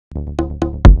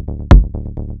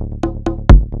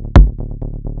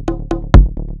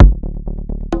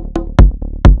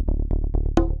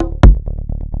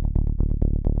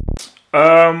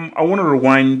I want to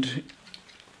rewind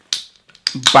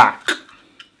back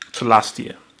to last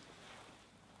year.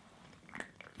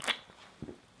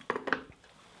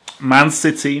 Man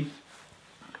City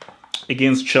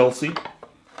against Chelsea,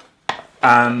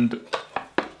 and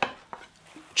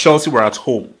Chelsea were at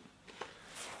home.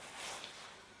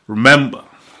 Remember,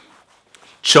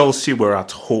 Chelsea were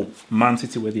at home. Man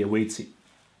City were the away team.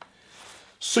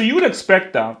 So you would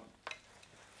expect that,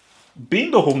 being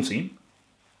the home team,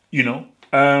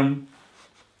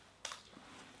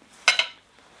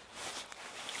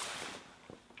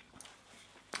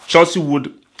 Chelsea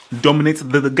would dominate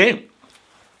the game.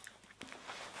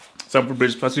 So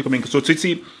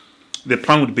City, the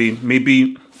plan would be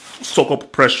maybe soak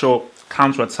up pressure,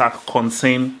 counter-attack,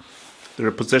 contain the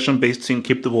possession-based team,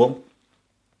 keep the ball.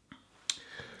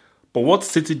 But what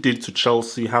City did to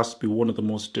Chelsea has to be one of the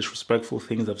most disrespectful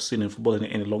things I've seen in football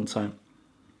in a long time.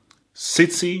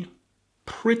 City,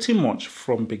 pretty much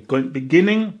from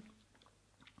beginning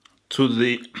to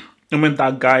the moment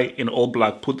that guy in all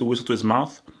black put the whistle to his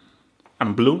mouth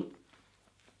and blew,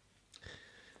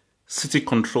 City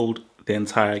controlled the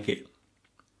entire game.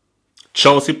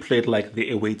 Chelsea played like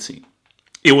the away team.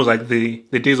 It was like the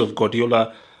days of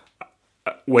Guardiola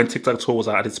when tic-tac-toe was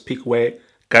at its peak, where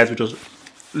guys were just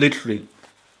literally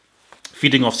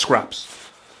feeding off scraps.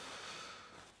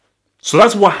 So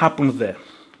that's what happened there.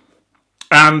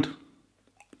 And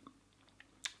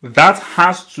that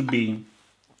has to be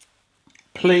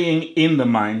playing in the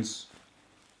minds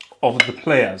of the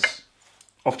players,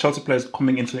 of Chelsea players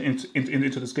coming into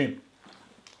this game.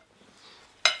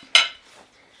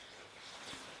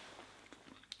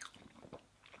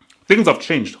 Things have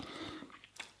changed.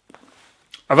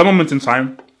 At that moment in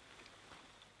time,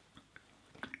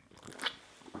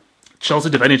 Chelsea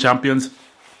defending champions,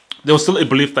 there was still a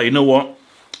belief that,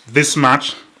 this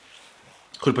match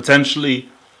could potentially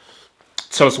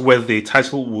tell us where the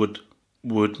title would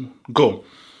go.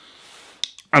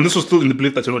 And this was still in the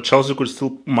belief that, Chelsea could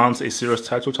still mount a serious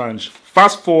title challenge.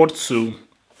 Fast forward to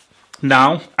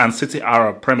now, and City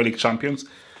are Premier League champions.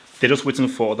 They're just waiting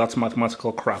for that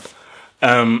mathematical crap.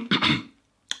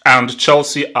 And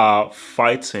Chelsea are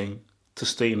fighting to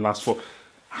stay in last four.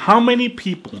 How many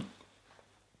people,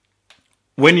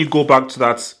 when you go back to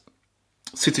that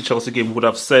City-Chelsea game, would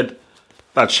have said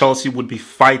that Chelsea would be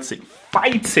fighting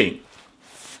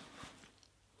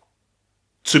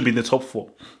to be in the top four?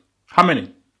 How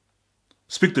many?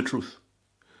 Speak the truth.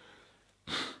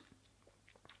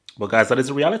 But guys, that is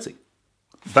the reality.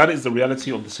 That is the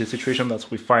reality of the situation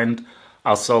that we find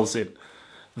ourselves in.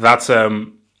 That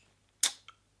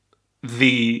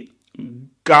the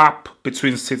gap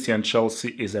between City and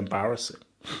Chelsea is embarrassing.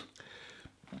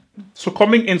 So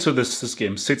coming into this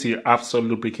game, City, after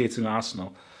lubricating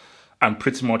Arsenal, and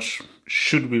pretty much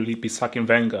should really be sacking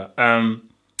Wenger,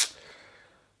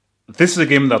 this is a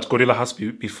game that Guardiola has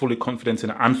to be fully confident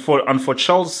in. And for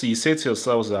Chelsea, you say to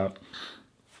yourselves that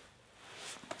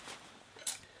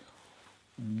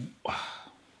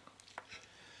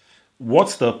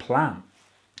what's the plan?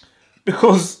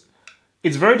 Because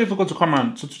it's very difficult to come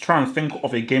and to try and think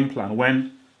of a game plan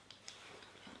when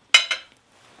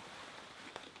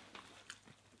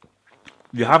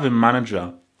you have a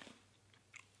manager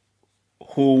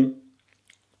who,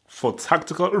 for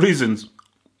tactical reasons,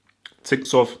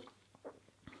 takes off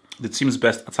the team's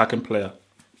best attacking player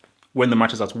when the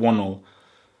match is at 1-0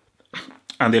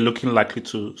 and they're looking likely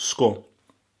to score.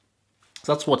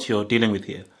 So that's what you're dealing with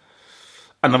here.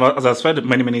 And as I've said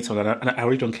many times, and I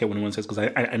really don't care what anyone says, because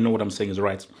I know what I'm saying is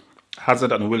right.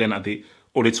 Hazard and Willian are the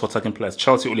only two attacking players.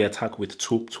 Chelsea only attack with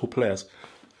two players,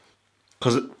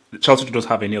 because Chelsea don't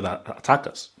have any other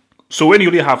attackers. So when you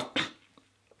only have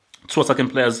two attacking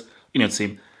players in your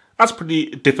team, that's pretty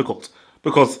difficult,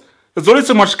 because there's only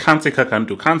so much Kante can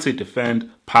do. Kante defend,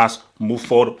 pass, move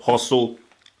forward, hustle.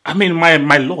 I mean, my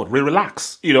lord,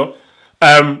 relax,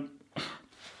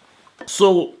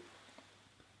 So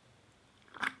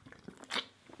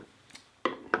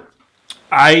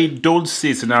I don't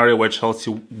see a scenario where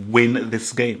Chelsea win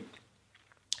this game.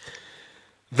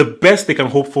 The best they can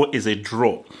hope for is a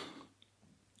draw.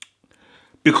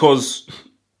 Because,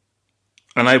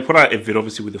 and I put out a video,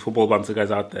 obviously, with the football banter guys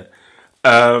out there.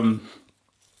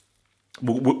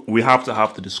 We have to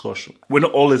have the discussion. When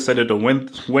all is said and done,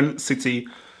 when City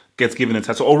gets given a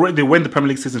title, already when the Premier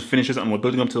League season finishes and we're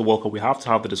building up to the World Cup, we have to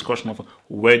have the discussion of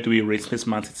where do we rate this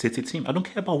Man City team. I don't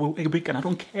care about weekend. I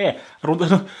don't care.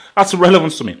 That's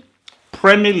irrelevant to me.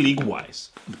 Premier League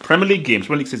wise, the Premier League games,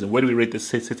 Premier League season, where do we rate the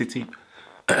City team?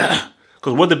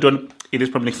 Because what they've done in this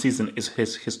Premier League season is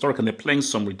historic, and they're playing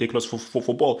some ridiculous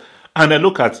football. And I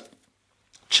look at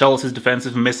Chelsea's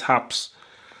defensive mishaps,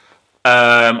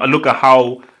 I look at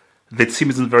how the team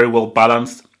isn't very well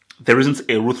balanced. There isn't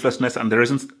a ruthlessness and there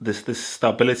isn't this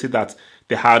stability that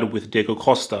they had with Diego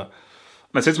Costa.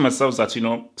 And I say to myself that,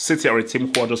 City are a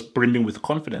team who are just brimming with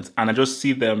confidence. And I just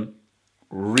see them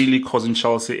really causing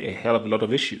Chelsea a hell of a lot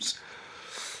of issues.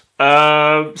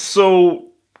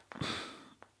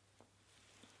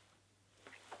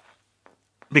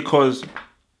 Because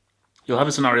you'll have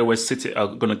a scenario where City are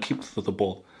going to keep the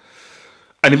ball.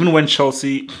 And even when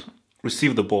Chelsea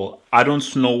receive the ball, I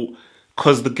don't know,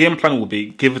 because the game plan will be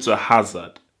give it to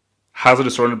Hazard. Hazard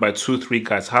is surrounded by 2-3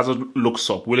 guys. Hazard looks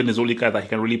up. Willian is the only guy that he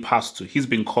can really pass to. He's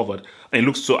been covered. And he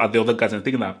looks at the other guys and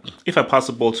thinking that if I pass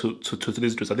the ball to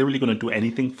these dudes, are they really going to do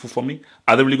anything for me?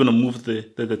 Are they really going to move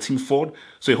the team forward?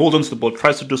 So he holds on to the ball,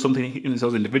 tries to do something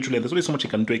himself individually. And there's only so much he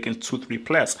can do against 2-3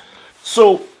 players.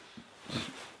 So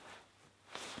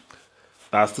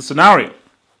that's the scenario.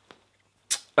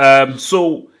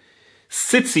 So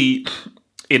City,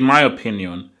 in my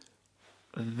opinion,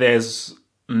 there's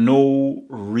no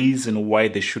reason why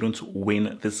they shouldn't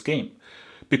win this game,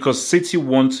 because City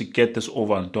want to get this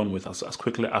over and done with as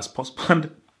quickly as possible. And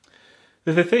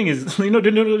the thing is, do you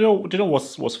know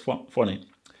what's funny?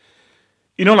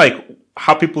 Like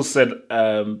how people said,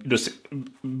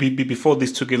 before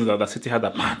these two games that City had,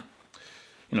 that man,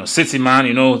 City, man,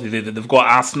 they've got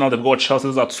Arsenal, they've got Chelsea.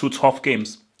 Those are two tough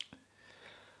games.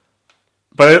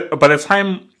 But by the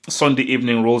time Sunday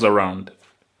evening rolls around,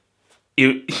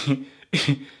 you'll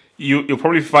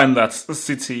probably find that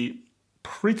City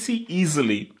pretty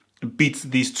easily beats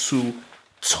these two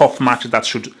tough matches that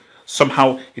should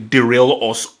somehow derail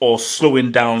or slow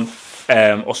down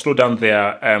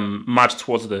their march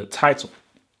towards the title.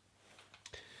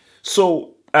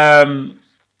 So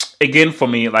again, for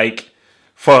me,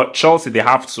 for Chelsea, they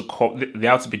have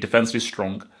to be defensively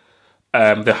strong.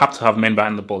 They have to have men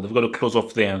behind the ball. They've got to close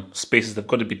off their spaces. They've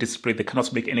got to be disciplined. They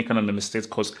cannot make any kind of mistakes,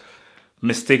 because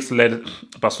mistakes led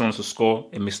Barcelona to score.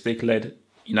 A mistake led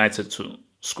United to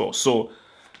score. So,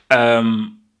 not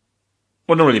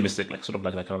really a mistake, sort of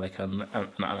like an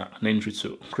injury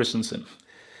to Christensen.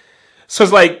 So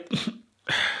it's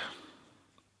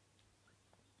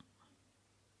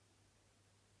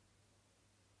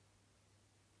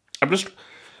I'm just,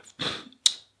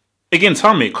 again,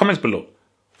 tell me, comments below.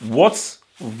 What's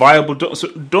viable?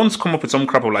 Don't come up with some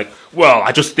crap of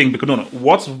I just think, because no.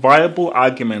 What's viable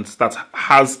arguments that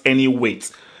has any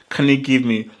weight can you give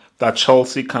me that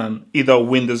Chelsea can either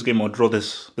win this game or draw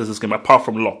this game, apart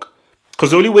from luck? Because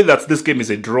the only way that this game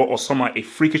is a draw or somehow a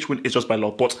freakish win is just by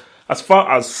luck. But as far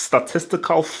as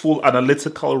statistical, full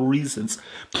analytical reasons,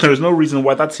 there is no reason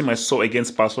why that team I saw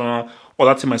against Barcelona or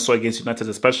that team I saw against United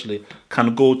especially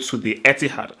can go to the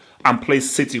Etihad and play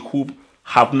City, who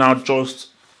have now just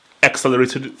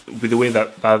accelerated with the way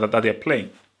that they're playing.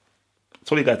 I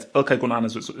told you guys, Ilkay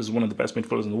Gundogan is one of the best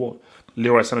midfielders in the world.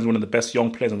 Leroy Sané is one of the best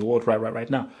young players in the world right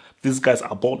now. These guys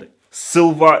are balling.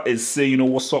 Silva is saying,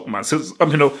 what's up, man?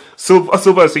 Silva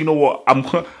is saying, what? I'm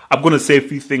going to say a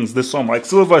few things this summer.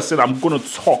 Silva said, I'm going to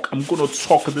talk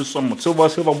this summer.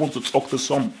 Silva wants to talk this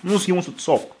summer. He wants to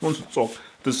talk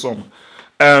this summer.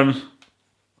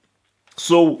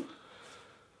 So,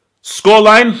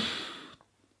 scoreline.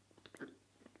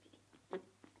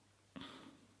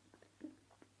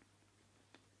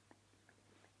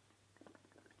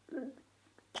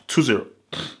 2-0.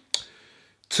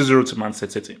 2-0 to Man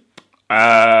City.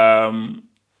 I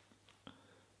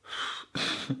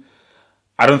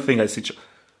don't think I see,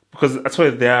 because that's why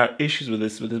there are issues with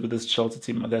this Chelsea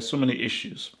team. There's so many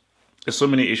issues. There's so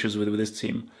many issues with this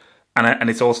team, and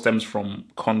it all stems from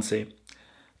Conte.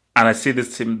 And I see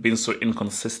this team being so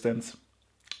inconsistent.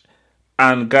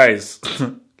 And guys,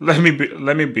 let me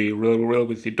be real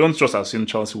with you. Don't just assume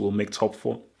Chelsea will make top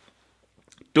 4.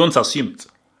 Don't assume it.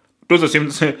 Don't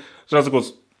assume Chelsea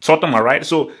goes Tottenham, right?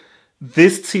 So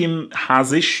this team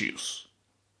has issues.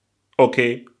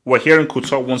 Okay, we're hearing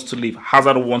Couture wants to leave.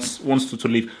 Hazard wants to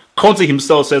leave. Conte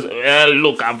himself says,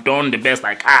 "Look, I've done the best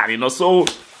I can." So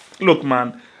look,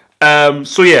 man.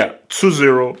 So yeah,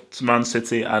 2-0 to Man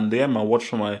City, and man, watch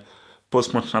for my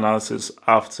post-match analysis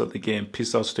after the game.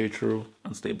 Peace out, stay true,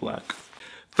 and stay black.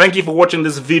 Thank you for watching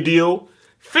this video.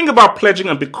 Think about pledging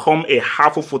and become a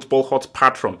Half Football Hot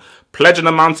patron. Pledge an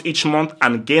amount each month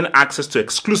and gain access to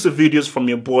exclusive videos from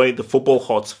your boy, the Football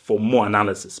Hot, for more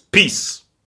analysis. Peace.